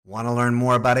Want to learn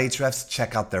more about Ahrefs?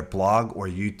 Check out their blog or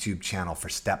YouTube channel for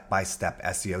step-by-step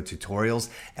SEO tutorials,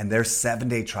 and their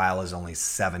 7-day trial is only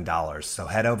 $7. So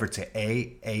head over to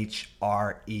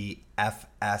ahrefs.com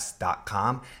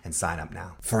and sign up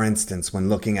now. For instance, when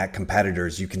looking at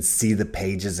competitors, you can see the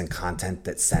pages and content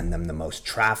that send them the most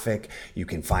traffic. You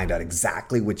can find out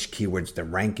exactly which keywords they're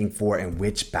ranking for and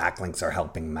which backlinks are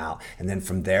helping them out. And then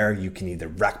from there, you can either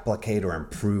replicate or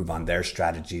improve on their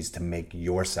strategies to make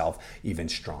yourself even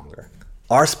stronger.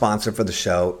 Our sponsor for the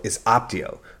show is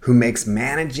Optio, who makes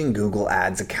managing Google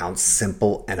Ads accounts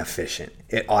simple and efficient.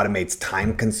 It automates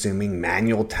time-consuming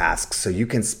manual tasks so you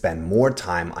can spend more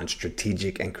time on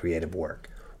strategic and creative work.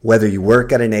 Whether you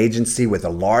work at an agency with a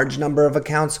large number of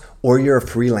accounts or you're a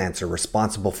freelancer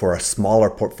responsible for a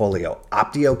smaller portfolio,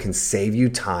 Optio can save you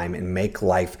time and make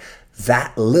life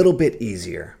that little bit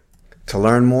easier. To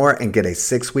learn more and get a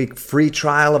 6-week free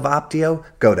trial of Optio,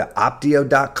 go to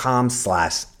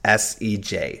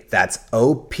optio.com/SEJ. That's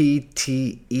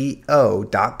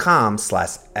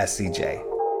OPTEO.com/SEJ.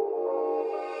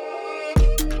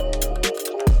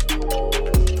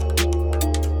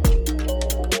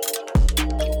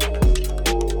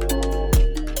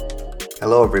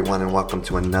 Hello everyone and welcome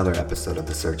to another episode of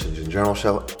the Search Engine Journal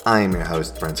Show. I am your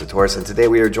host, Brent Satoris, and today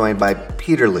we are joined by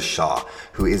Peter Leshaw,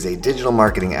 who is a digital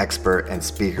marketing expert and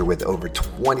speaker with over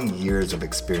 20 years of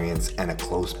experience and a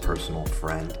close personal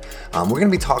friend. We're going to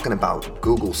be talking about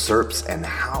Google SERPs and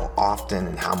how often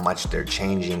and how much they're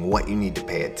changing, what you need to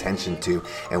pay attention to,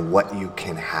 and what you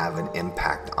can have an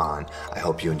impact on. I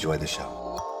hope you enjoy the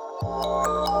show.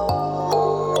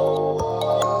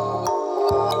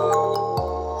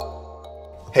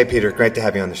 Hey, Peter, great to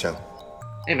have you on the show.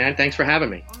 Hey, man, thanks for having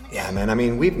me. Yeah, man, I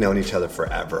mean, we've known each other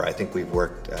forever. I think we've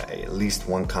worked at least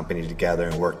one company together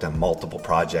and worked on multiple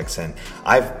projects. And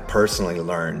I've personally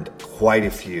learned quite a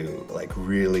few, like,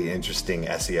 really interesting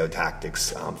SEO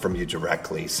tactics from you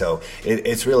directly. So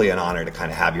it's really an honor to kind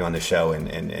of have you on the show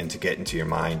and to get into your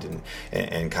mind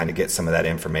and kind of get some of that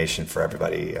information for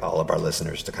everybody, all of our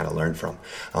listeners to kind of learn from.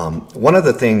 One of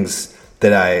the things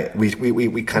that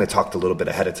we kind of talked a little bit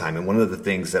ahead of time, and one of the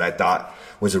things that I thought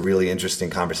was a really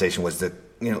interesting conversation was that,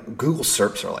 you know, Google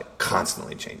SERPs are like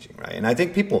constantly changing, right? And I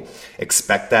think people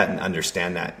expect that and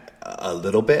understand that a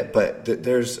little bit, but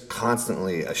there's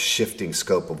constantly a shifting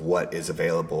scope of what is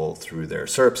available through their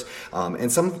SERPs.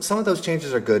 And some of those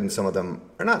changes are good and some of them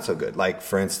are not so good. Like,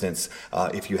 for instance,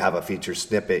 if you have a feature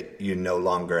snippet, you no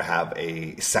longer have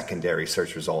a secondary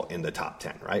search result in the top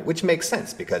 10, right? Which makes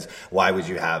sense, because why would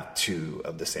you have two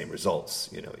of the same results?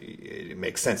 You know, it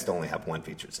makes sense to only have one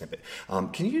featured snippet.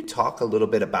 Can you talk a little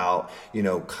bit about, you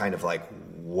know, kind of like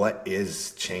what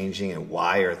is changing and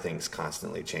why are things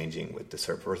constantly changing with the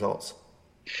SERP results?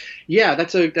 Yeah,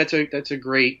 that's a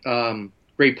great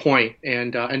point,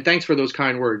 and thanks for those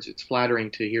kind words. It's flattering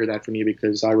to hear that from you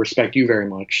because I respect you very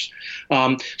much.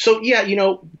 So yeah, you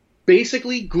know,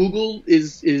 basically Google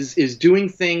is doing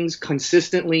things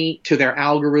consistently to their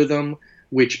algorithm,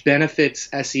 which benefits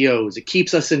SEOs. It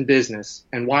keeps us in business.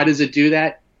 And why does it do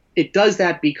that? It does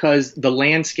that because the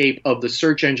landscape of the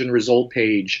search engine result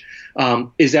page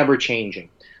is ever changing.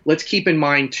 Let's keep in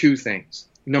mind two things.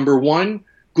 Number one,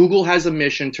 Google has a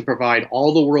mission to provide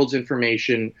all the world's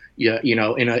information, you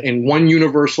know, in one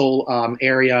universal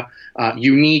area,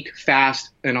 unique,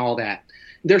 fast, and all that.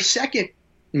 Their second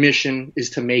mission is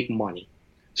to make money.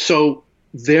 So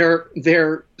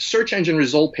their search engine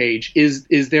result page is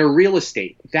their real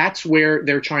estate. That's where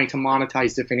they're trying to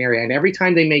monetize different area. And every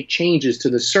time they make changes to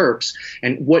the SERPs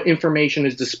and what information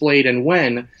is displayed and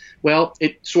when, well,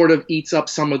 it sort of eats up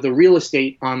some of the real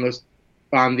estate on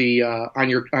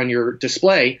your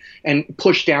display and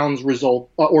push down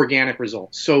organic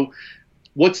results. So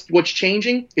what's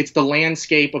changing? It's the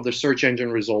landscape of the search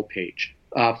engine result page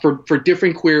for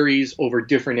different queries over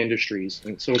different industries.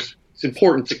 And so it's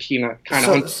important to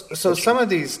kind of. So some of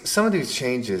these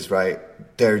changes, right?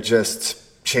 They're just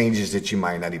changes that you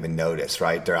might not even notice,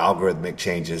 right? They're algorithmic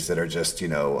changes that are just,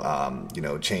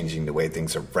 changing the way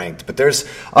things are ranked. But there's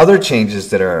other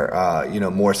changes that are,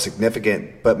 more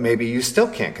significant, but maybe you still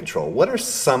can't control. What are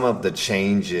some of the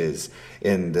changes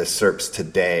in the SERPs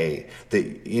today that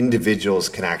individuals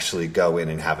can actually go in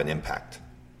and have an impact?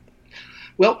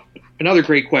 Well, another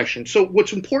great question. So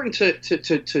what's important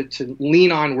to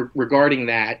lean on regarding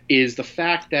that is the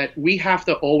fact that we have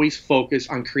to always focus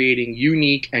on creating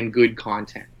unique and good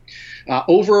content.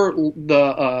 Over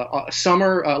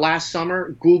the last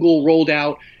summer, Google rolled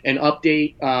out an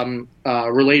update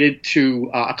related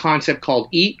to a concept called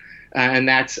EAT, and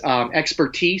that's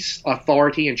expertise,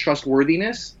 authority, and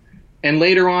trustworthiness. And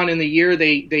later on in the year,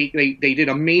 they did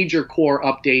a major core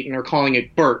update, and they're calling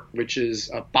it BERT, which is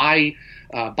a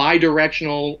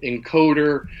bidirectional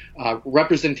encoder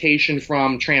representation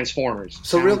from transformers.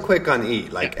 So real quick on E,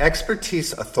 like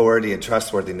expertise, authority, and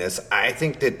trustworthiness, I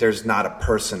think that there's not a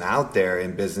person out there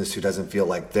in business who doesn't feel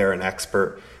like they're an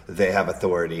expert, they have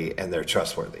authority, and they're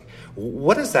trustworthy.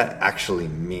 What does that actually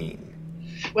mean?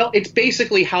 Well, it's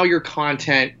basically how your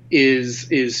content is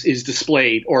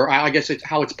displayed, or I guess it's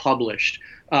how it's published.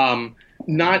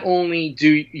 Not only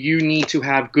do you need to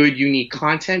have good, unique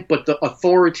content, but the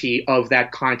authority of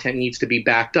that content needs to be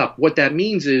backed up. What that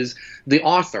means is the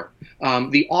author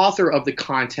of the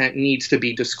content needs to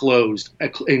be disclosed,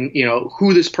 and,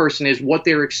 who this person is, what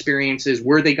their experience is,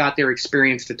 where they got their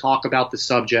experience to talk about the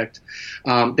subject.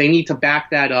 They need to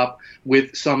back that up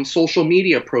with some social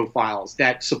media profiles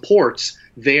that supports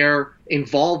their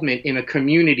involvement in a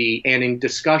community and in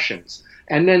discussions.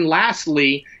 And then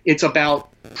lastly, it's about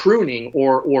pruning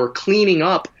or cleaning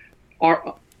up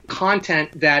our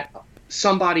content that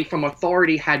somebody from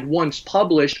authority had once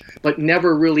published but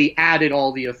never really added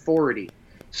all the authority.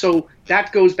 So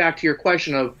that goes back to your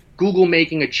question of Google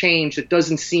making a change that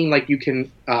doesn't seem like you can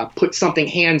put something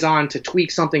hands-on to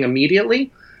tweak something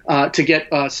immediately to get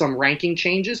some ranking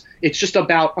changes. It's just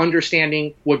about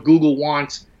understanding what Google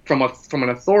wants from an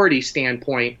authority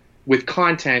standpoint with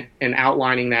content and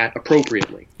outlining that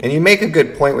appropriately. And you make a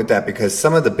good point with that, because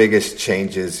some of the biggest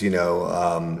changes,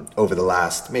 over the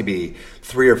last maybe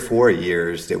 3 or 4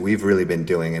 years that we've really been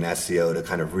doing in SEO to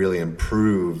kind of really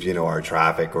improve, our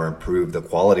traffic or improve the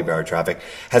quality of our traffic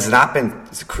has not been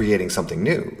creating something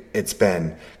new. It's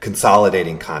been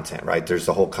consolidating content, right? There's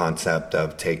the whole concept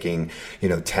of taking,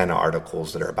 10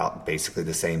 articles that are about basically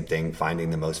the same thing,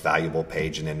 finding the most valuable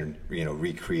page, and then,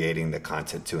 recreating the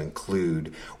content to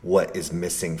include what is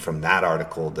missing from that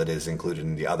article that is included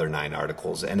in the other 9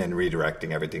 articles, and then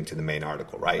redirecting everything to the main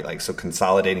article, right? Like, so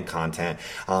consolidating content,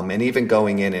 and even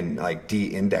going in and like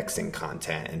de-indexing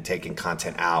content and taking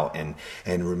content out and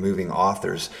removing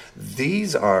authors.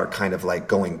 These are kind of like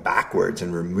going backwards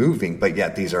and removing, but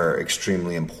yet these are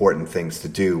extremely important things to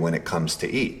do when it comes to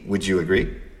E. Would you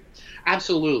agree?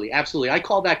 Absolutely. I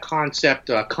call that concept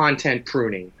content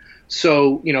pruning.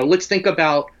 So, let's think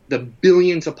about the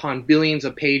billions upon billions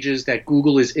of pages that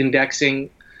Google is indexing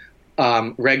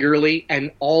regularly,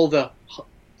 and all the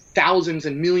thousands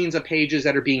and millions of pages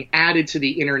that are being added to the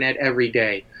internet every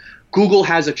day. Google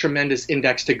has a tremendous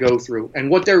index to go through. And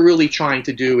what they're really trying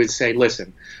to do is say,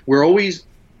 listen, we're always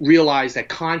realize that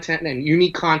content and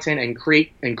unique content and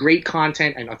great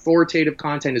content and authoritative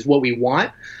content is what we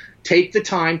want. Take the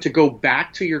time to go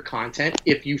back to your content.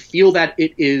 If you feel that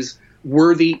it is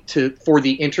worthy for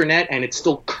the internet and it's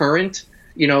still current,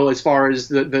 as far as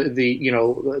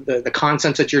the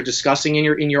concepts that you're discussing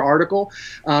in your article,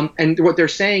 and what they're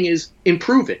saying is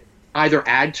improve it, either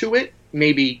add to it,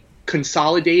 maybe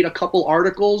consolidate a couple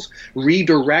articles,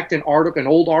 redirect an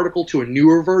old article to a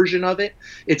newer version of it.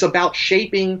 It's about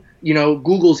shaping,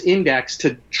 Google's index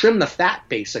to trim the fat,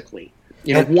 basically.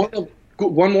 One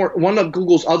of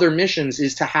Google's other missions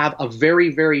is to have a very,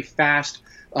 very fast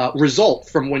result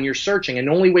from when you're searching. And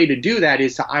the only way to do that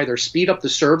is to either speed up the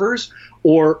servers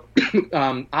or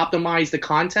optimize the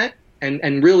content.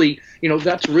 And really,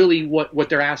 that's really what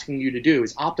they're asking you to do,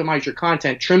 is optimize your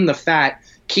content, trim the fat,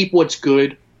 keep what's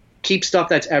good, keep stuff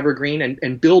that's evergreen,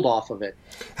 and build off of it.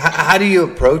 How do you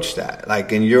approach that?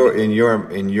 Like in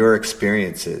your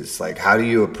experiences, like how do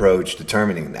you approach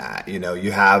determining that?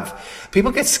 You have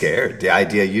people get scared. The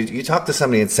idea you talk to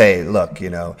somebody and say, look,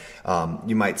 you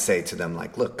might say to them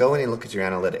like, look, go in and look at your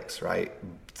analytics, right?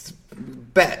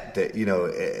 Bet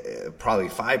that probably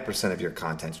 5% of your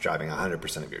content's driving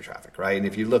 100% of your traffic, right? And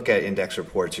if you look at index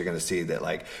reports, you're going to see that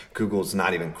like Google's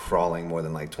not even crawling more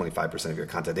than like 25% of your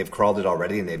content. They've crawled it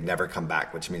already and they've never come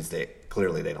back, which means they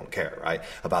don't care, right,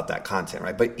 about that content,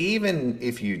 right? But even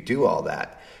if you do all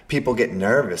that, people get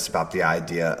nervous about the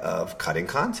idea of cutting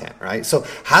content, right? So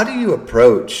how do you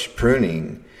approach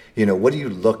pruning? What do you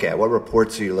look at? What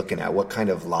reports are you looking at? What kind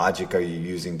of logic are you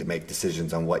using to make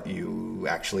decisions on what you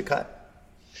actually cut?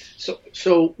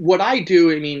 So what I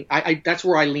do, I that's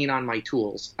where I lean on my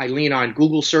tools. I lean on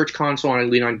Google Search Console and I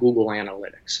lean on Google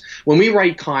Analytics. When we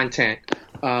write content,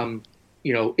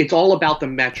 it's all about the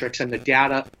metrics and the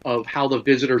data of how the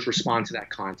visitors respond to that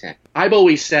content. I've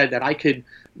always said that I could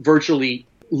virtually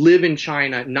live in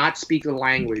China, not speak the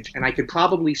language, and I could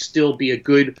probably still be a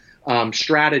good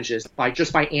strategist by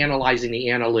analyzing the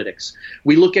analytics.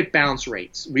 We look at bounce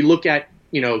rates. We look at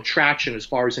traction as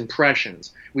far as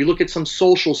impressions. We look at some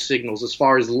social signals as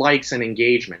far as likes and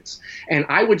engagements. And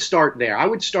I would start there. I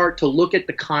would start to look at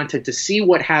the content to see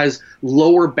what has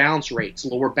lower bounce rates.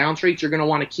 Lower bounce rates, you're going to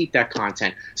want to keep that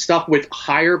content. Stuff with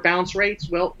higher bounce rates,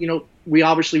 well, we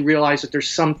obviously realize that there's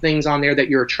some things on there that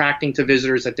you're attracting to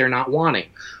visitors that they're not wanting.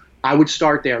 I would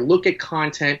start there. Look at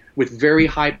content with very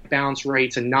high bounce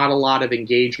rates and not a lot of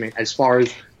engagement as far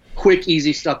as quick,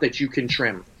 easy stuff that you can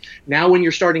trim. Now when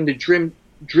you're starting to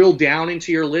drill down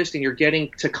into your list and you're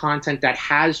getting to content that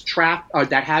has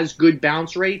that has good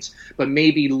bounce rates but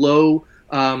maybe low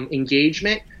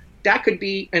engagement, that could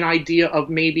be an idea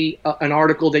of maybe an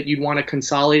article that you'd want to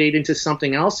consolidate into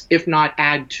something else, if not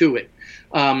add to it.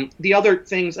 The other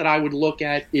things that I would look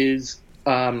at is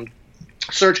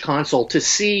Search Console to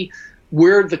see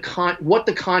where what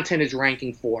the content is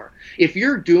ranking for. If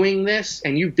you're doing this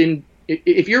and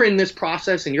if you're in this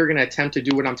process and you're going to attempt to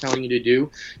do what I'm telling you to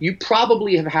do, you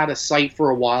probably have had a site for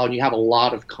a while and you have a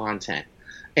lot of content.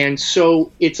 And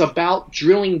so it's about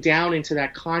drilling down into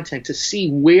that content to see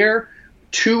where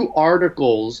two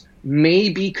articles may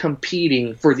be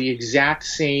competing for the exact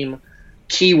same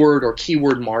keyword or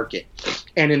keyword market.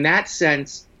 And in that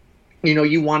sense,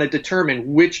 you want to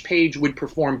determine which page would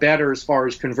perform better as far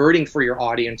as converting for your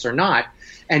audience or not,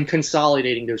 and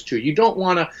consolidating those two. You don't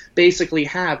want to basically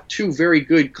have two very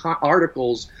good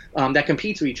articles that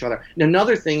compete with each other. And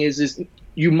another thing is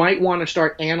you might want to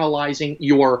start analyzing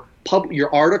your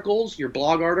articles, your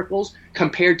blog articles,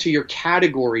 compared to your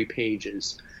category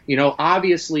pages.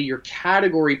 Obviously your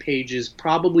category pages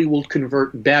probably will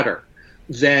convert better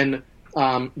than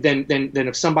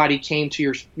if somebody came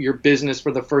to your business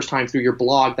for the first time through your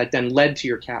blog that then led to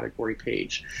your category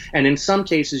page. And in some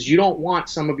cases, you don't want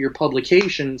some of your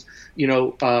publications,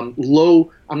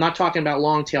 low. I'm not talking about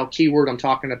long tail keyword. I'm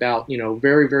talking about,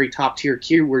 very, very top tier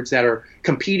keywords that are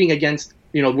competing against,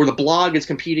 where the blog is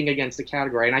competing against the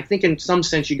category. And I think in some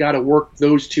sense, you got to work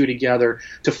those two together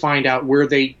to find out where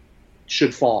they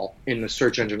should fall in the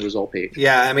search engine result page.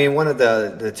 Yeah, I mean, one of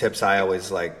the tips I always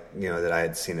like, that I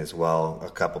had seen as well, a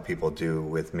couple people do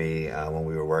with me when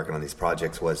we were working on these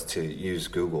projects, was to use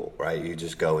Google, right? You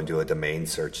just go and do a domain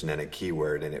search and then a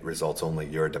keyword, and it results only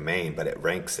your domain, but it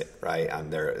ranks it, right?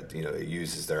 It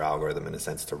uses their algorithm in a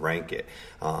sense to rank it,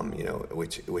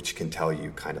 which can tell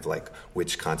you kind of like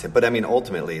which content. But I mean,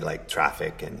 ultimately, like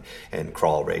traffic and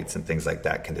crawl rates and things like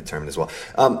that can determine as well.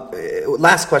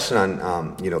 Last question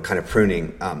on, kind of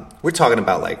pruning. We're talking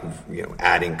about like,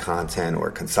 adding content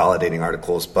or consolidating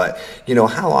articles, but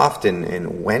how often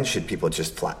and when should people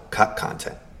just flat cut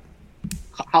content?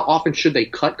 How often should they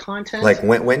cut content? Like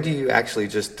when do you actually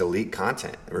just delete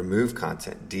content, remove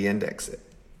content, de-index it?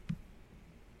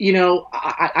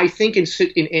 I think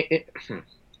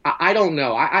I don't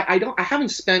know. I haven't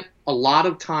spent a lot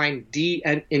of time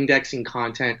de-indexing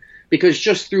content, because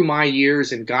just through my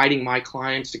years and guiding my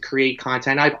clients to create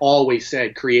content, I've always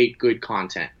said create good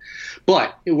content.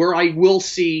 But where I will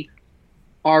see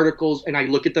articles and I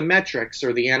look at the metrics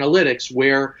or the analytics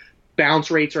where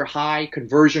bounce rates are high,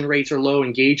 conversion rates are low,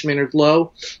 engagement is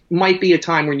low, might be a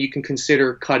time when you can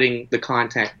consider cutting the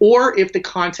content. Or if the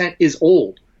content is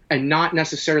old and not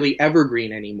necessarily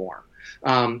evergreen anymore,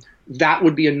 that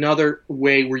would be another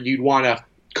way where you'd want to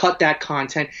cut that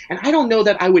content. And I don't know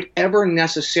that I would ever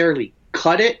necessarily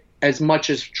cut it as much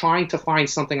as trying to find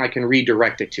something I can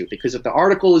redirect it to. Because if the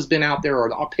article has been out there or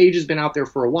the page has been out there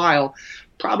for a while,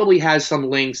 probably has some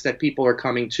links that people are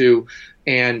coming to.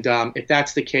 And if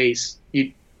that's the case,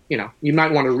 you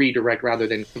might want to redirect rather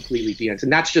than completely de-index.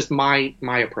 And that's just my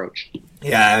approach.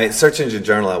 Yeah, I mean, Search Engine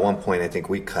Journal, at one point, I think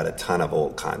we cut a ton of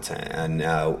old content.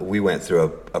 And we went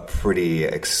through a pretty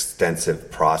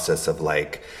extensive process of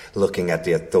like looking at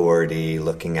the authority,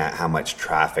 looking at how much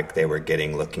traffic they were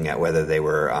getting, looking at whether they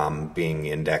were being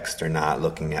indexed or not,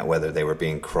 looking at whether they were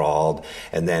being crawled.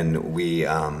 And then we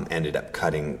ended up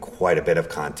cutting quite a bit of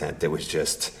content that was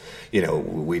just,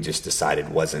 we just decided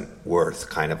wasn't worth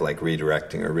kind of like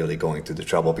redirecting or really going through the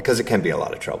trouble, because it can be a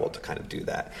lot of trouble to kind of do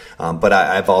that. But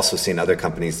I've also seen other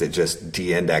companies that just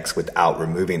de-index without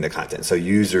removing the content. So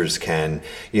users can,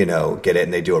 get it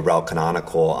and they do a rel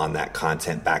canonical on that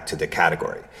content back to the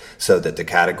category, so that the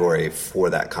category for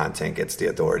that content gets the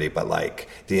authority, but like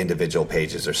the individual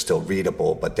pages are still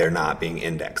readable, but they're not being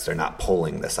indexed. They're not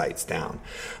pulling the sites down.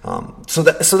 So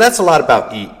that's a lot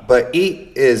about EAT, but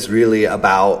EAT is really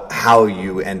about how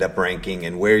you end up ranking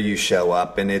and where you show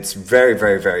up. And it's very,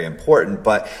 very, very important,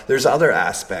 but there's other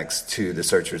aspects to the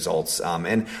search results.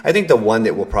 And I think the one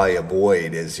that we'll probably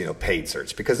avoid is, paid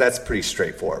search, because that's pretty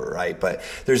straightforward, right? But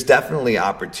there's definitely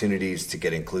opportunities to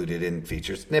get included in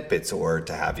featured snippets or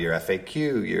to have have your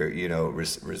FAQ, your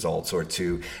results, or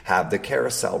to have the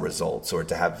carousel results, or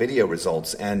to have video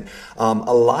results. And a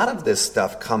lot of this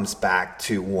stuff comes back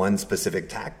to one specific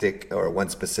tactic or one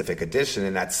specific addition,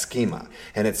 and that's schema.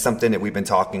 And it's something that we've been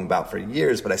talking about for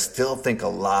years, but I still think a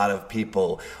lot of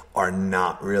people are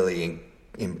not really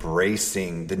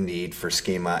embracing the need for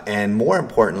schema, and more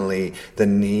importantly, the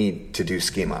need to do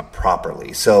schema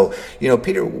properly. So,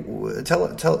 Peter, tell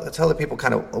the people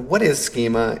kind of what is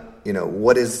schema,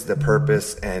 what is the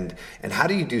purpose, and how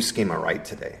do you do schema right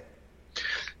today?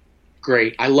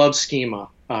 Great. I love schema.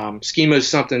 Schema is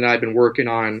something that I've been working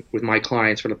on with my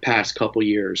clients for the past couple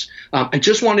years. I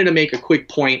just wanted to make a quick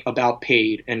point about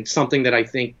paid, and something that I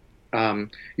think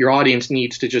your audience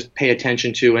needs to just pay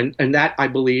attention to, and that I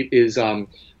believe is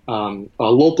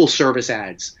local service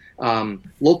ads.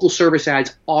 Local service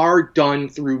ads are done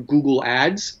through Google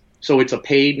Ads, so it's a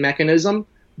paid mechanism,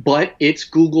 but it's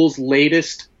Google's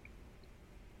latest,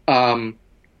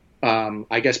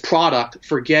 product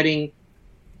for getting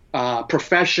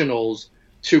professionals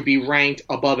to be ranked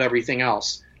above everything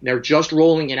else. They're just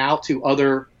rolling it out to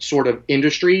other sort of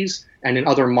industries and in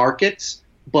other markets,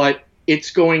 but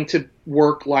it's going to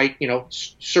work like,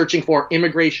 searching for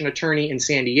immigration attorney in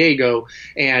San Diego,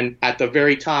 and at the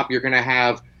very top, you're going to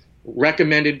have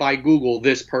recommended by Google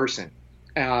this person.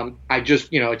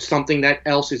 It's something that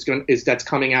else that's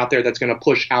coming out there that's going to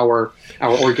push our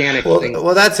organic thing.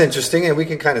 Well, that's interesting, and we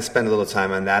can kind of spend a little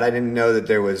time on that. I didn't know that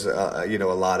there was a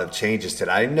lot of changes to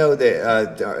that. I know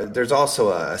that there's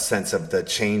also a sense of the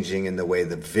changing in the way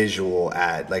the visual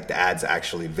ad, like the ads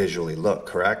actually visually look.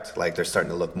 Correct? Like they're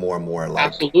starting to look more and more like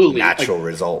Absolutely. natural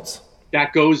results.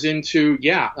 That goes into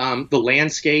the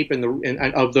landscape and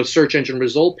of the search engine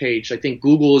result page. I think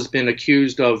Google has been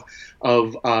accused of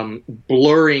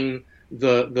blurring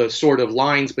the sort of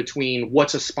lines between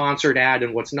what's a sponsored ad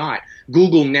and what's not.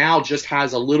 Google now just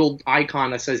has a little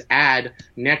icon that says ad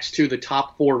next to the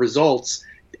top 4 results,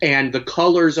 and the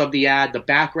colors of the ad, the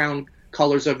background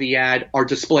colors of the ad, are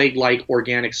displayed like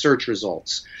organic search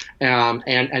results. So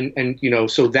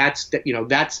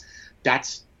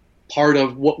that's part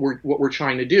of what we're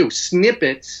trying to do.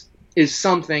 Snippets is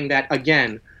something that,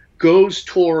 again, goes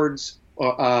towards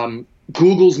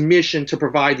Google's mission to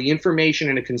provide the information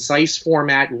in a concise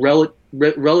format,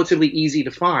 relatively easy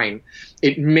to find.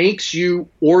 It makes you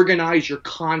organize your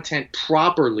content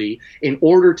properly in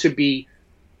order to be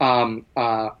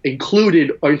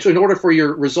included, or in order for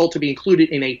your result to be included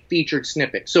in a featured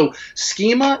snippet. So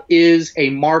schema is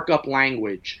a markup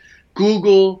language.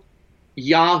 Google,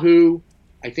 Yahoo,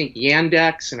 I think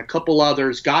Yandex and a couple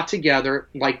others got together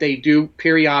like they do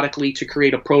periodically to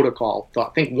create a protocol. So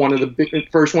I think one of the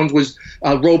first ones was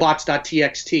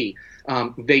robots.txt.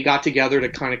 They got together to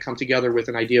kind of come together with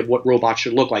an idea of what robots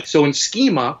should look like. So in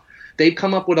schema, they've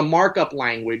come up with a markup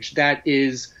language that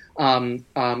is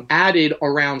added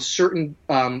around certain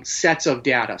sets of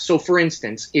data. So for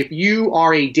instance, if you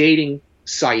are a dating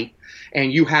site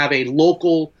and you have a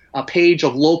page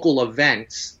of local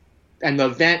events, and the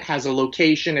event has a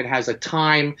location, it has a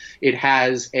time, it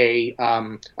has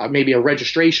maybe a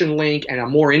registration link and a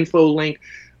more info link.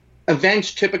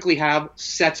 Events typically have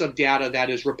sets of data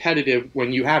that is repetitive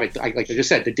when you have it. Like I just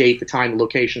said, the date, the time, the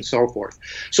location, so forth.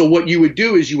 So what you would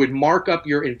do is you would mark up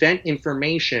your event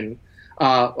information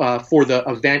for the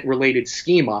event-related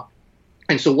schema.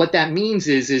 And so what that means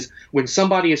is when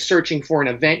somebody is searching for an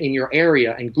event in your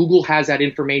area and Google has that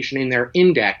information in their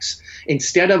index,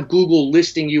 instead of Google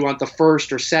listing you on the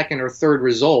first or second or third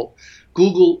result,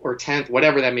 Google, or 10th,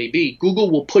 whatever that may be, Google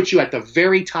will put you at the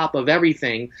very top of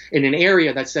everything in an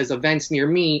area that says events near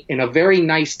me, in a very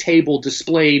nice table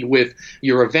displayed with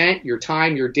your event, your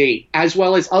time, your date, as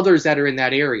well as others that are in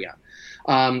that area.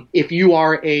 If you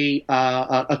are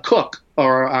a cook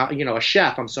or a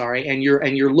chef, and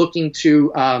you're looking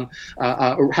to have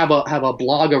a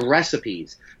blog of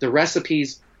recipes, the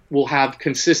recipes will have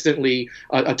consistently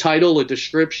a title, a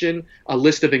description, a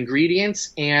list of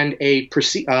ingredients, and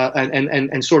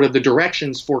and sort of the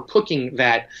directions for cooking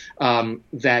that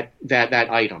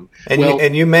item.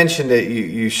 And you mentioned that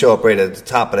you show up right at the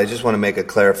top, but I just want to make a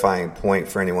clarifying point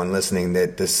for anyone listening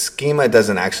that the schema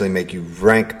doesn't actually make you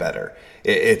rank better.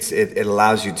 It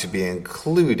allows you to be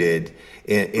included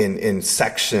in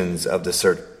sections of the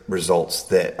search results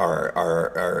that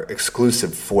are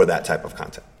exclusive for that type of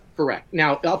content. Correct.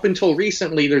 Now, up until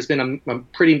recently, there's been a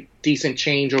pretty decent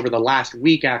change over the last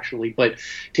week, actually. But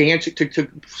to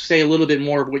say a little bit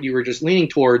more of what you were just leaning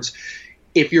towards,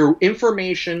 if your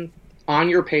information on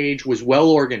your page was well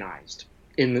organized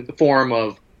in the form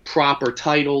of proper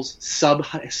titles,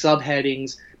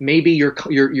 subheadings, maybe your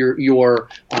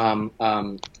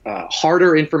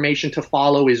harder information to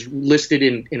follow is listed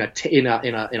in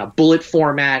a bullet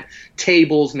format,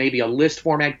 tables, maybe a list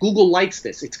format. Google likes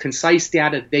this. It's concise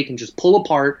data that they can just pull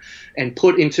apart and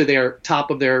put into their top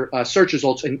of their search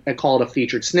results and call it a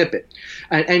featured snippet.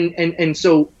 And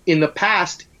so in the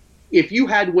past, if you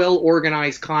had well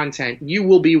organized content, you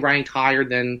will be ranked higher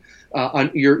than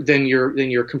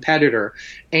your competitor.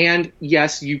 And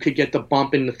yes, you could get the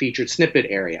bump in the featured snippet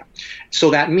area.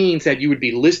 So that means that you would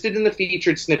be listed in the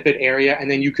featured snippet area, and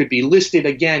then you could be listed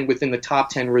again within the top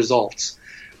 10 results.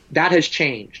 That has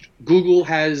changed. Google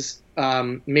has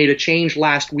made a change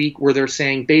last week where they're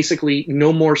saying basically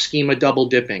no more schema double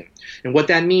dipping. And what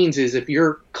that means is if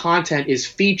your content is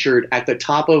featured at the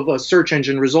top of a search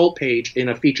engine result page in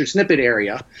a featured snippet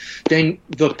area, then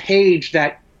the page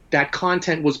that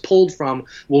content was pulled from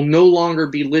will no longer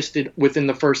be listed within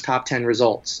the first top 10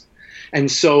 results.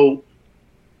 And so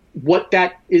what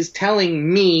that is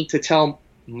telling me to tell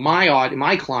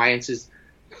my clients is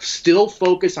still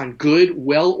focus on good,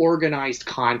 well-organized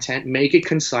content, make it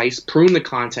concise, prune the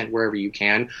content wherever you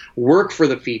can, work for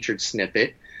the featured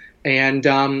snippet, and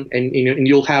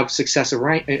you'll have success of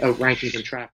rankings and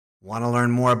traffic. Want to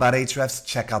learn more about Ahrefs?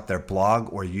 Check out their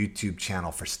blog or YouTube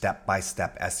channel for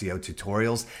step-by-step SEO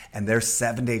tutorials, and their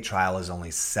 7-day trial is only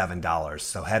 $7.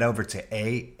 So head over to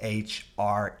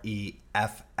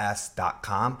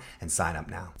ahrefs.com and sign up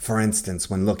now. For instance,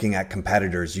 when looking at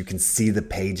competitors, you can see the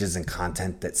pages and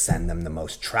content that send them the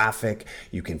most traffic.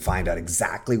 You can find out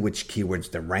exactly which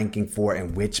keywords they're ranking for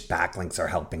and which backlinks are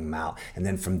helping them out. And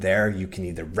then from there, you can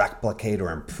either replicate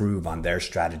or improve on their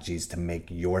strategies to make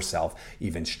yourself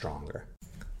even stronger.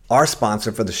 Our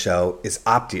sponsor for the show is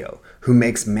Optio, who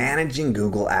makes managing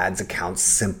Google Ads accounts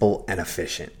simple and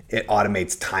efficient. It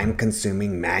automates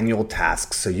time-consuming manual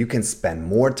tasks so you can spend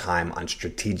more time on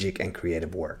strategic and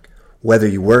creative work. Whether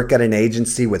you work at an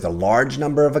agency with a large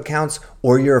number of accounts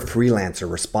or you're a freelancer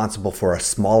responsible for a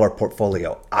smaller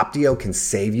portfolio, Optio can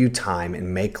save you time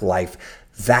and make life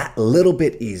that little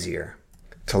bit easier.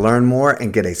 To learn more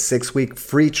and get a 6-week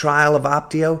free trial of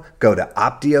Optio, go to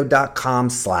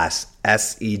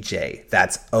optio.com/SEJ.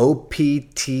 That's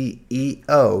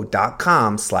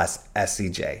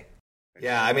opteo.com/SEJ.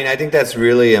 Yeah, I mean, I think that's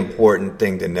really important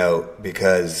thing to note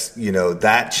because,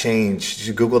 that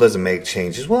change, Google doesn't make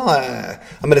changes. Well, I'm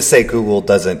going to say Google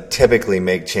doesn't typically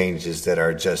make changes that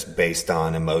are just based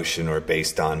on emotion or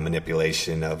based on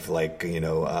manipulation of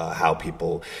how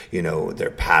people, their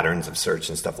patterns of search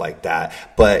and stuff like that.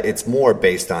 But it's more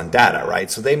based on data, right?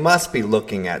 So they must be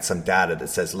looking at some data that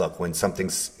says, look, when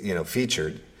something's,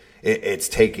 featured, it's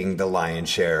taking the lion's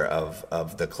share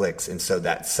of the clicks, and so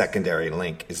that secondary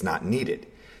link is not needed.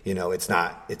 It's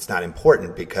not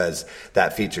important because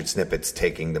that featured snippet's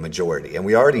taking the majority, and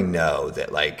we already know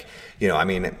that.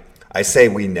 I say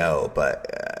we know,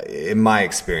 but in my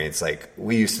experience,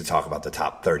 we used to talk about the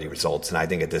top 30 results, and I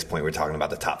think at this point we're talking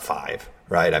about the top 5.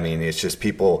 Right? I mean, it's just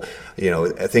people,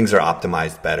 things are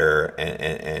optimized better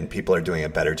and people are doing a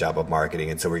better job of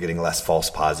marketing. And so we're getting less false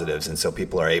positives. And so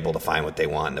people are able to find what they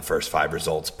want in the first 5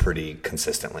 results pretty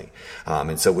consistently.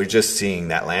 And so we're just seeing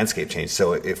that landscape change.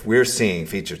 So if we're seeing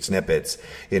featured snippets,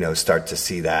 start to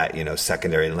see that,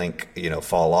 secondary link,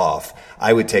 fall off,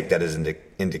 I would take that as an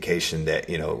indication that,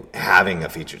 having a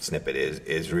featured snippet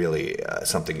is really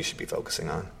something you should be focusing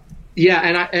on.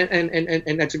 Yeah,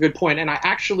 and that's a good point. And I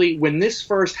actually, when this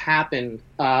first happened,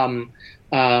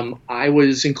 I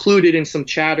was included in some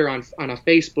chatter on a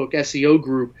Facebook SEO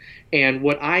group, and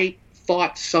what I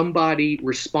thought somebody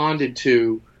responded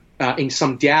to in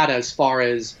some data as far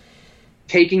as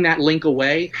taking that link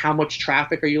away, how much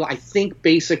traffic are you? I think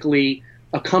basically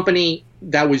a company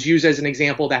that was used as an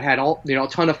example that had a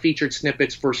ton of featured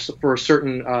snippets for a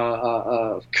certain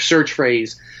search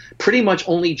phrase, pretty much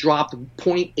only dropped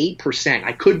 0.8%.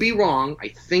 I could be wrong. I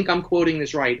think I'm quoting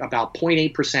this right, about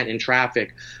 0.8% in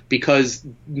traffic because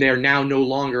they're now no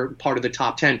longer part of the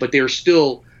top 10, but they're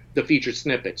still the featured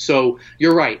snippet. So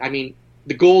you're right. I mean,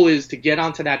 the goal is to get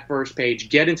onto that first page,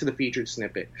 get into the featured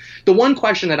snippet. The one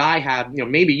question that I have,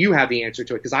 maybe you have the answer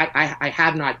to it because I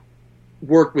have not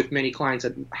worked with many clients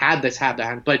that have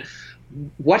that, but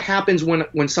what happens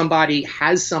when somebody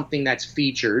has something that's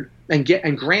featured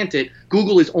and granted,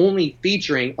 Google is only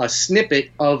featuring a snippet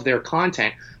of their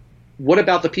content. What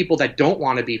about the people that don't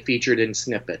want to be featured in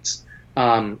snippets?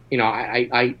 I'm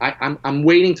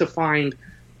waiting to find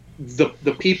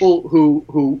the people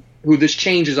who this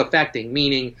change is affecting,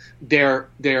 meaning they're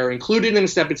included in the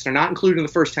snippets, they're not included in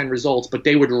the first 10 results, but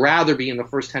they would rather be in the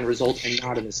first 10 results and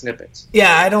not in the snippets.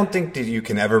 Yeah, I don't think that you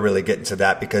can ever really get into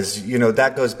that because,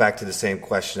 that goes back to the same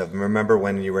question of, remember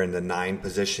when you were in the 9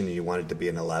 position and you wanted to be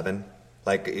an 11?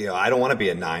 Like, I don't want to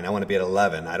be at 9. I want to be at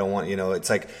 11. I don't want, it's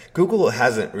like Google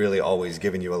hasn't really always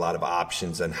given you a lot of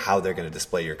options on how they're going to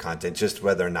display your content, just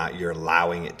whether or not you're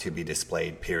allowing it to be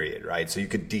displayed, period, right? So you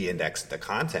could de-index the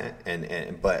content,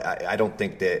 but I don't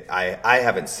think that I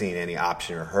haven't seen any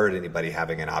option or heard anybody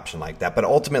having an option like that. But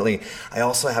ultimately, I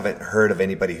also haven't heard of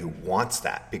anybody who wants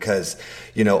that because,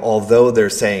 although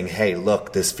they're saying, hey,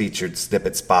 look, this featured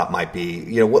snippet spot might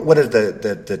be, what are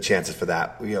the chances for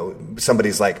that?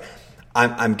 Somebody's like,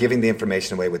 I'm giving the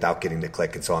information away without getting the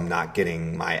click, and so I'm not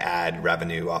getting my ad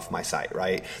revenue off my site,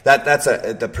 right? That's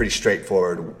a pretty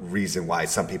straightforward reason why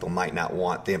some people might not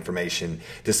want the information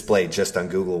displayed just on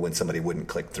Google when somebody wouldn't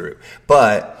click through.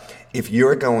 But if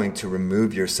you're going to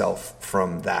remove yourself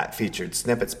from that featured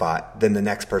snippet spot, then the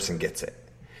next person gets it,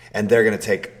 and they're going to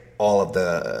take all of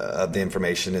the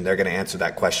information, and they're going to answer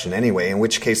that question anyway, in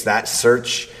which case that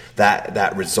search,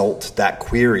 that result, that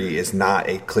query is not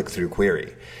a click-through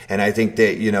query. And I think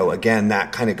that, again,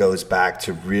 that kind of goes back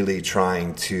to really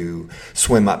trying to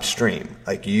swim upstream.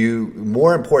 Like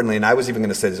more importantly, and I was even going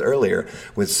to say this earlier,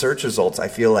 with search results, I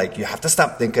feel like you have to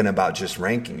stop thinking about just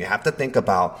ranking. You have to think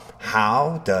about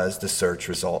how does the search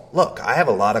result look? I have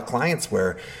a lot of clients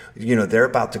where, they're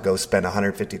about to go spend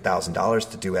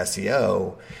 $150,000 to do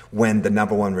SEO when the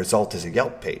number one result is a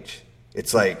Yelp page.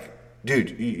 It's like,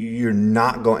 dude, you're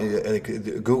not going, like,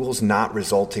 Google's not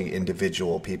resulting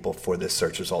individual people for this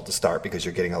search result to start because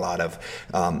you're getting a lot of,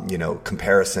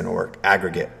 comparison or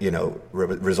aggregate,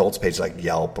 results page like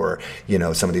Yelp or,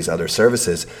 some of these other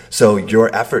services. So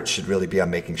your effort should really be on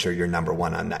making sure you're number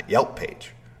one on that Yelp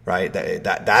page. Right,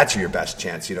 that's your best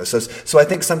chance, So I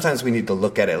think sometimes we need to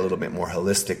look at it a little bit more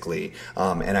holistically,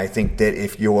 and I think that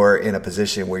if you're in a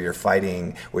position where you're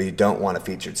fighting, where you don't want a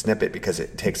featured snippet because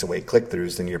it takes away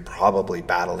click-throughs, then you're probably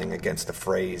battling against a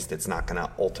phrase that's not going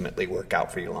to ultimately work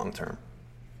out for you long term.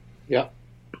 Yeah,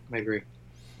 I agree.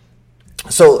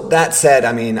 So that said,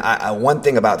 I mean, one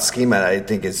thing about schema that I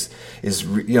think is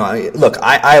look,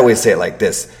 I always say it like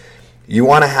this. You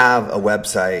want to have a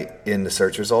website in the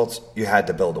search results, you had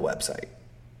to build a website.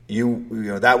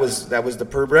 That was the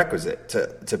prerequisite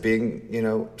to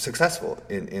being, successful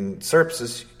in SERPs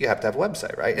is you have to have a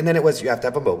website, right? And then it was you have to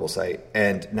have a mobile site,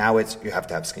 and now it's you have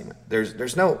to have schema.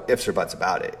 There's no ifs or buts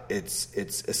about it. It's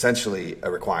essentially a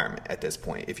requirement at this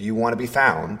point. If you want to be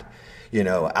found,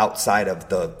 outside of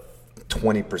the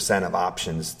 20% of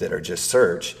options that are just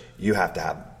search, you have to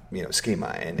have schema,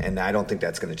 and I don't think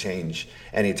that's going to change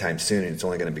anytime soon, and it's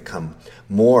only going to become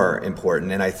more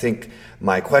important. And I think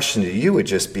my question to you would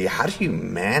just be, how do you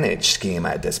manage schema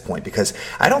at this point? Because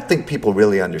I don't think people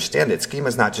really understand it. Schema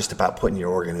is not just about putting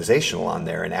your organizational on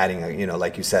there and adding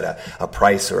like you said, a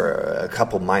price or a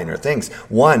couple minor things.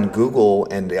 One, Google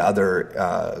and the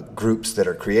other groups that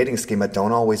are creating schema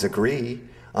don't always agree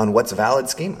on what's valid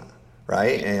schema.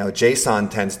 Right? JSON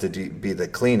tends to be the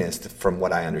cleanest from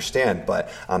what I understand, but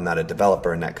I'm not a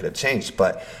developer and that could have changed.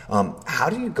 But how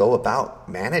do you go about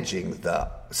managing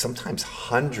the sometimes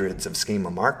hundreds of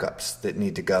schema markups that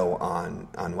need to go on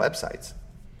websites?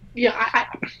 Yeah,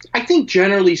 I think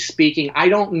generally speaking, I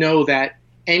don't know that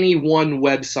any one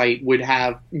website would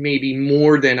have maybe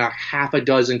more than a half a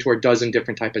dozen to a dozen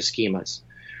different type of schemas,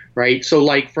 right? So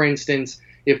like, for instance,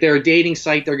 if they're a dating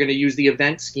site, they're going to use the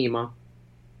event schema.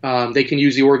 They can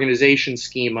use the organization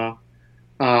schema.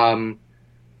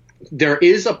 There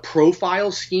is a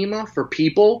profile schema for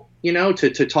people,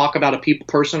 to talk about a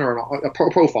person or a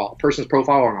person's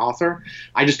profile or an author.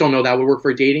 I just don't know that would work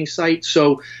for a dating site.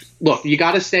 So, look, you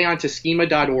got to stay onto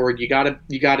schema.org. You got to,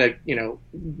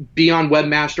 be on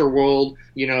Webmaster World.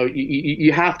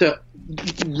 You have to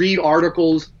read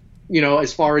articles,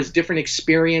 as far as different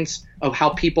experience of how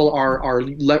people are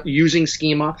using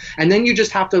schema. And then you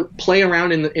just have to play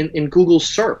around in Google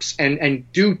SERPs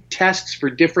and do tests for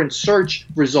different search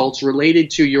results related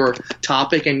to your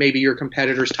topic and maybe your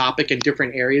competitor's topic in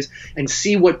different areas and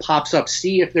see what pops up,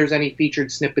 see if there's any featured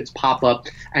snippets pop up.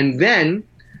 And then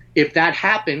if that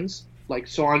happens, like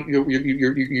so on,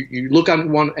 you look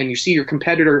on one and you see your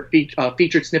competitor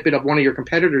featured snippet of one of your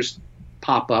competitors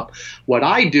pop up. What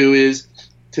I do is,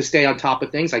 to stay on top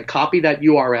of things, I copy that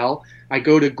URL. I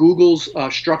go to Google's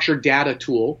structured data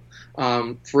tool,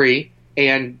 free,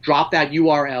 and drop that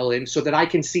URL in so that I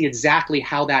can see exactly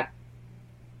how that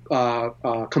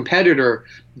competitor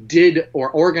did or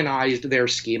organized their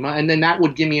schema, and then that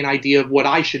would give me an idea of what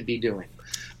I should be doing.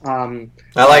 I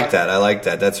like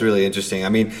that. That's really interesting. I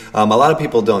mean, a lot of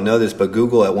people don't know this, but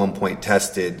Google at one point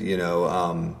tested,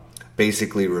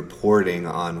 basically reporting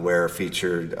on where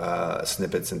featured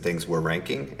snippets and things were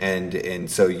ranking, and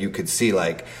so you could see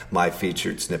like my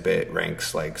featured snippet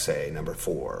ranks like say number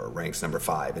 4 or ranks number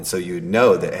 5, and so you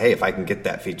know that hey, if I can get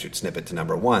that featured snippet to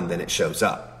number 1, then it shows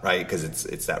up, right? Because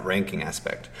it's that ranking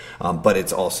aspect, but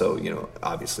it's also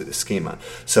obviously the schema.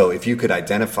 So if you could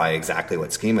identify exactly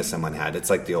what schema someone had, it's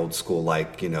like the old school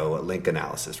like link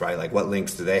analysis, right? Like what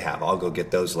links do they have? I'll go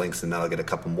get those links and then I'll get a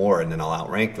couple more and then I'll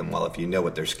outrank them. Well, if you know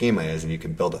what their schema is and you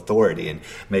can build authority and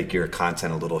make your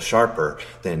content a little sharper,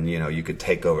 then you could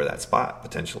take over that spot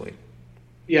potentially.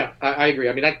 Yeah, I agree.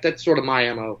 I mean that's sort of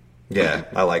my MO. Yeah,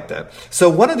 I like that. So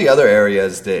one of the other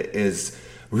areas that is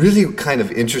really kind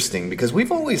of interesting, because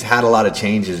we've always had a lot of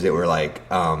changes that were like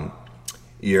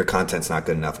your content's not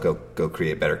good enough, go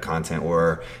create better content,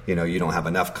 or you don't have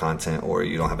enough content, or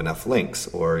you don't have enough links,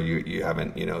 or you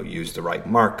haven't used the right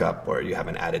markup, or you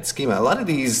haven't added schema. A lot of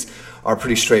these are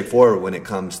pretty straightforward when it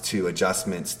comes to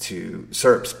adjustments to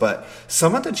SERPs, but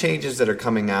some of the changes that are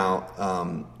coming out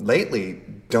lately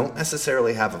don't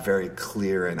necessarily have a very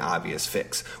clear and obvious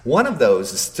fix. One of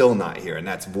those is still not here, and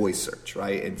that's voice search,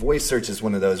 right? And voice search is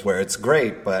one of those where it's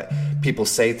great, but people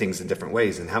say things in different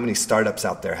ways. And how many startups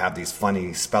out there have these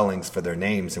funny spellings for their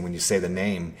names, and when you say the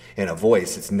name in a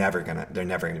voice, they're never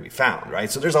gonna be found,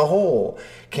 right? So there's a whole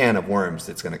can of worms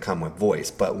that's gonna come with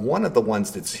voice. But one of the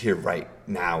ones that's here right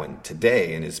now and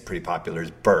today and is pretty popular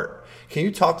is BERT. Can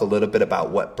you talk a little bit about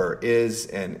what BERT is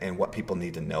and what people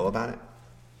need to know about it?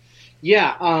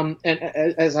 Yeah, and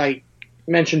as I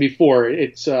mentioned before,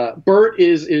 it's BERT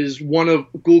is one of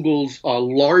Google's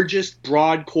largest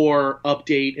broad core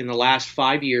update in the last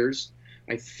 5 years.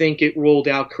 I think it rolled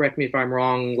out, correct me if I'm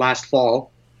wrong, last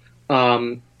fall.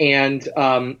 And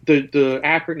the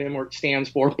acronym stands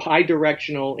for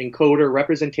Bidirectional Encoder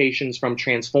Representations from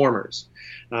Transformers.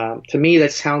 To me,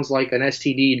 that sounds like an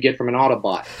STD you'd get from an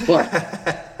Autobot.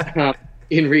 But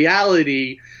in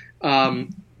reality,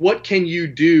 what can you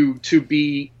do to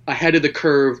be ahead of the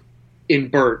curve in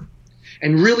BERT?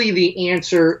 And really the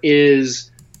answer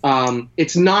is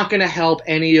it's not going to help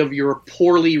any of your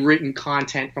poorly written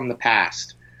content from the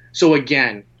past. So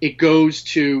again, it goes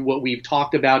to what we've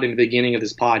talked about in the beginning of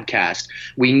this podcast.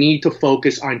 We need to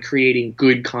focus on creating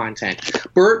good content.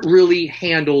 BERT really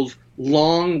handles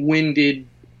long-winded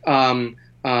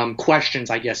questions,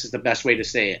 I guess is the best way to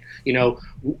say it.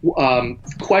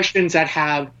 Questions that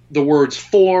have the words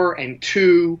for and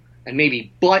to and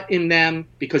maybe but in them,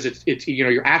 because it's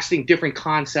you're asking different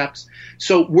concepts.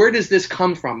 So where does this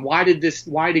come from? Why did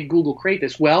Google create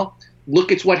this? Well,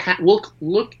 look at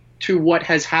look to what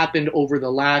has happened over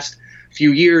the last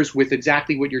few years with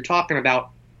exactly what you're talking about.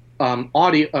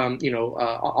 Audio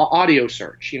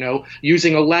search,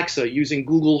 using Alexa, using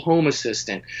Google Home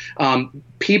Assistant.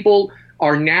 People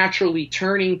are naturally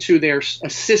turning to their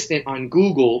assistant on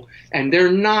Google, and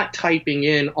they're not typing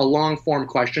in a long form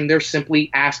question. They're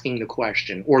simply asking the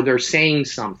question, or they're saying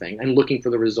something and looking for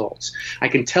the results. I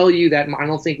can tell you that I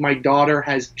don't think my daughter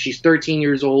she's 13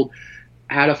 years old,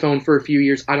 had a phone for a few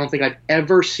years. I don't think I've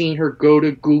ever seen her go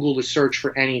to Google to search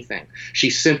for anything. She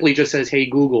simply just says, "Hey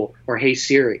Google," or "Hey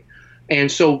Siri."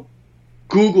 And so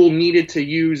Google needed to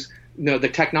use the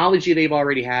technology they've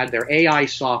already had, their AI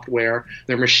software,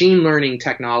 their machine learning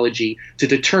technology, to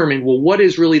determine, well, what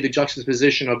is really the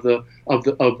juxtaposition of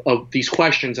these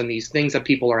questions and these things that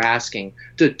people are asking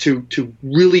to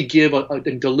really give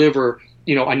and deliver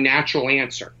a natural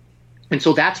answer. And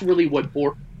so that's really what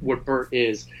BERT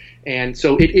is. And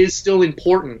so it is still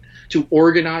important to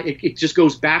organize. It just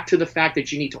goes back to the fact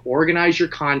that you need to organize your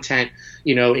content,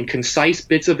 in concise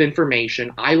bits of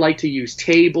information. I like to use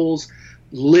tables,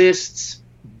 lists,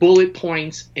 bullet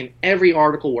points in every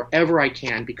article wherever I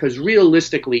can, because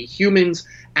realistically, humans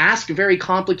ask very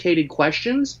complicated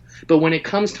questions, but when it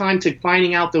comes time to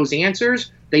finding out those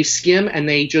answers, they skim and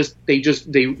they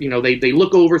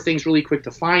look over things really quick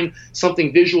to find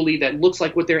something visually that looks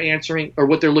like what they're answering or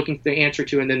what they're looking for the answer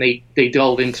to, and then they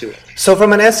delve into it. So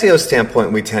from an SEO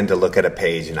standpoint, we tend to look at a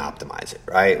page and optimize it,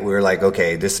 right? We're like,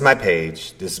 okay, this is my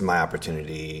page, this is my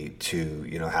opportunity to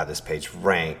have this page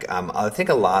rank. I think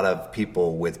a lot of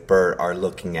people with BERT are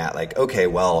looking at like, okay,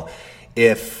 well,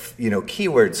 if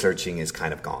keyword searching is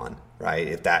kind of gone, right?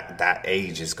 If that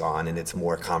age is gone and it's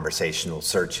more conversational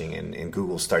searching, and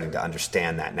Google's starting to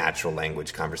understand that natural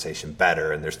language conversation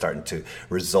better, and they're starting to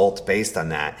result based on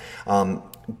that.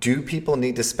 Do people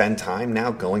need to spend time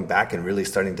now going back and really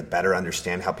starting to better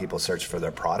understand how people search for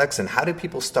their products? And how do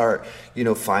people start,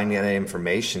 finding that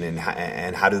information,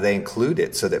 and how do they include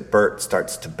it so that BERT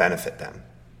starts to benefit them?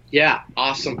 Yeah,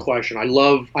 awesome question. I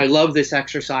love this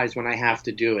exercise when I have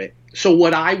to do it. So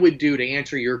what I would do to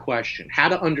answer your question, how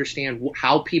to understand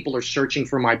how people are searching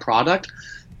for my product,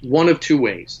 one of two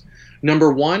ways.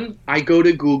 Number one, I go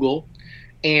to Google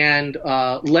and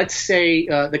let's say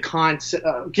the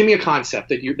concept. Give me a concept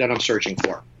that I'm searching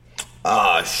for.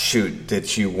 Shoot,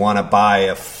 did you want to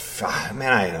buy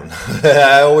man, I don't know.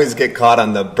 I always get caught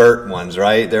on the BERT ones,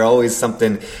 right? They're always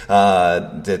something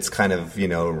that's kind of,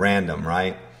 random,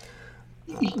 right?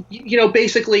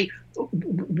 Basically,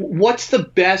 what's the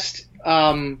best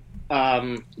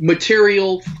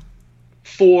material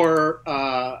for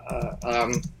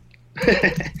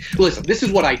listen, this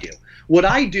is what I do. What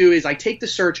I do is I take the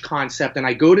search concept and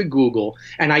I go to Google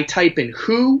and I type in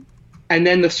who and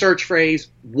then the search phrase,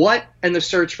 what and the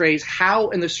search phrase, how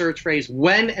and the search phrase,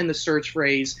 when and the search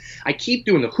phrase. I keep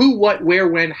doing the who, what, where,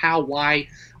 when, how, why,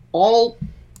 all.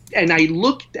 And I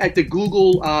look at the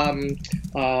Google, what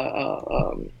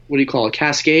do you call it,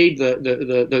 cascade,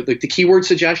 the keyword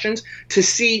suggestions to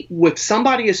see what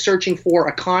somebody is searching for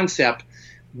a concept,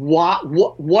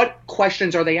 what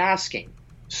questions are they asking?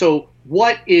 So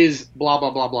what is blah,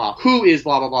 blah, blah, blah? Who is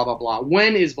blah, blah, blah, blah, blah?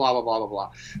 When is blah, blah, blah, blah,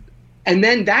 blah? And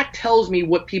then that tells me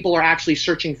what people are actually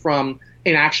searching from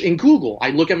in Google.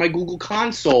 I look at my Google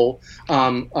console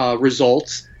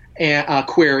results and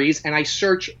queries, and I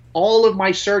search all of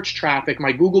my search traffic,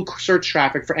 my Google search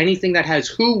traffic, for anything that has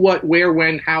who, what, where,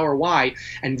 when, how, or why,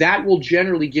 and that will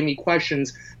generally give me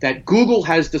questions that Google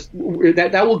has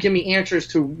that will give me answers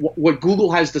to what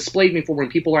Google has displayed me for when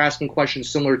people are asking questions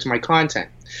similar to my content.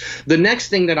 The next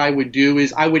thing that I would do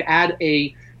is I would add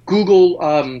a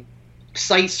Google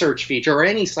site search feature or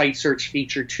any site search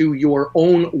feature to your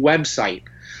own website.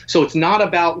 So it's not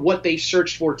about what they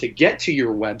searched for to get to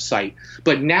your website,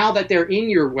 but now that they're in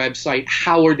your website,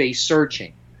 how are they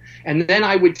searching? And then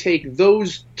I would take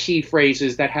those key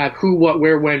phrases that have who, what,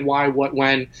 where, when, why, what,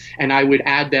 when, and I would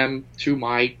add them to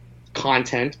my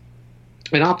content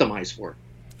and optimize for it.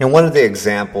 And one of the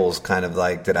examples kind of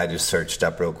like that I just searched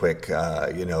up real quick,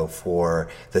 for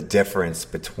the difference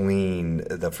between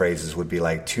the phrases would be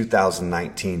like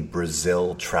 2019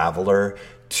 Brazil traveler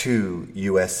to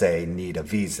USA need a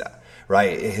visa,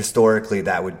 right? Historically,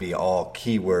 that would be all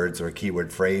keywords or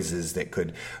keyword phrases that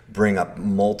could bring up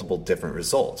multiple different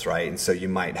results, right? And so you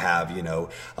might have,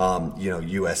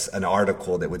 U.S. an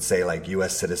article that would say like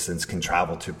U.S. citizens can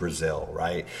travel to Brazil,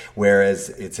 right? Whereas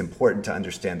it's important to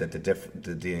understand that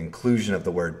the inclusion of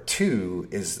the word to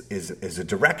is a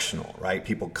directional, right?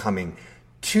 People coming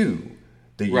to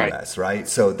the U.S., right?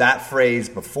 So that phrase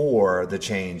before the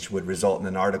change would result in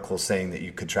an article saying that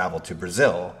you could travel to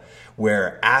Brazil,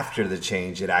 where after the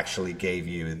change, it actually gave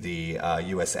you the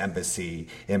U.S. Embassy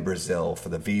in Brazil for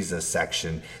the visa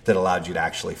section that allowed you to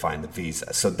actually find the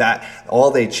visa. So that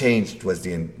all they changed was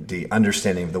the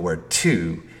understanding of the word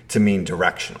to mean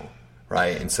directional,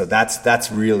 right? And so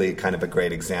that's really kind of a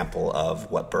great example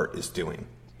of what BERT is doing.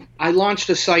 I launched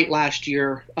a site last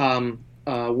year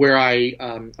where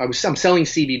I'm selling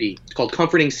CBD. It's called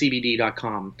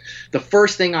comfortingcbd.com. The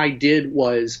first thing I did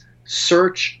was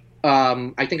search.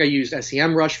 I think I used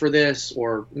SEMrush for this,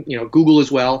 or Google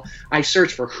as well. I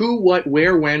searched for who, what,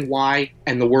 where, when, why,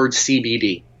 and the word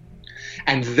CBD.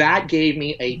 And that gave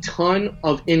me a ton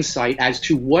of insight as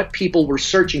to what people were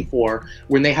searching for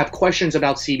when they have questions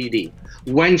about CBD.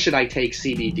 When should I take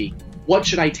CBD? What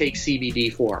should I take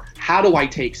CBD for? How do I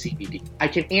take CBD? I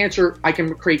can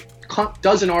create a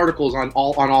dozen articles on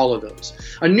all of those.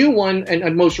 A new one and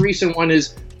a most recent one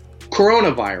is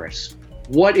coronavirus.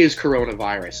 What is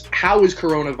coronavirus? How is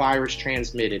coronavirus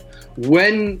transmitted?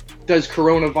 When does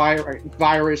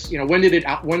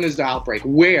coronavirus, when is the outbreak?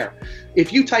 Where?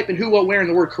 If you type in who, what, where in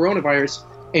the word coronavirus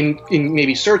in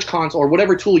maybe Search Console or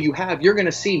whatever tool you have, you're going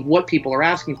to see what people are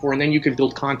asking for, and then you can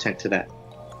build content to that.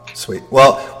 Sweet.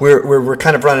 Well, we're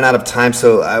kind of running out of time,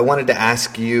 so I wanted to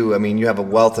ask you, you have a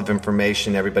wealth of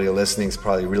information. Everybody listening is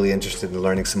probably really interested in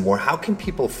learning some more. How can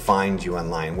people find you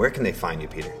online? Where can they find you,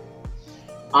 Peter?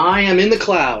 I am in the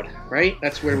cloud, right?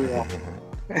 That's where we are.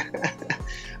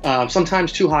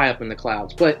 Sometimes too high up in the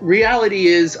clouds. But reality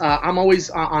is I'm always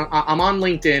I'm on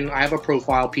LinkedIn. I have a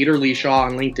profile, Peter Leshaw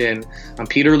on LinkedIn. I'm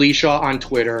Peter Leshaw on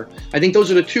Twitter. I think those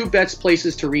are the two best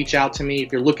places to reach out to me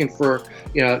if you're looking for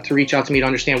to reach out to me to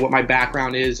understand what my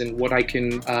background is and what I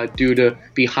can do to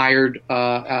be hired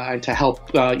and to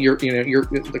help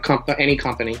any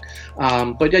company.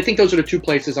 But I think those are the two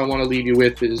places I want to leave you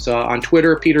with is on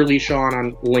Twitter, Peter Leshaw, and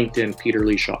on LinkedIn, Peter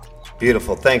Leshaw.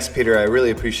 Beautiful. Thanks, Peter. I really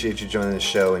appreciate you joining the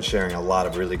show and sharing a lot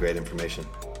of really great information.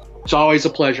 It's always a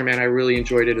pleasure, man. I really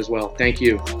enjoyed it as well. Thank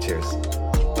you. Cheers.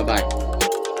 Bye-bye.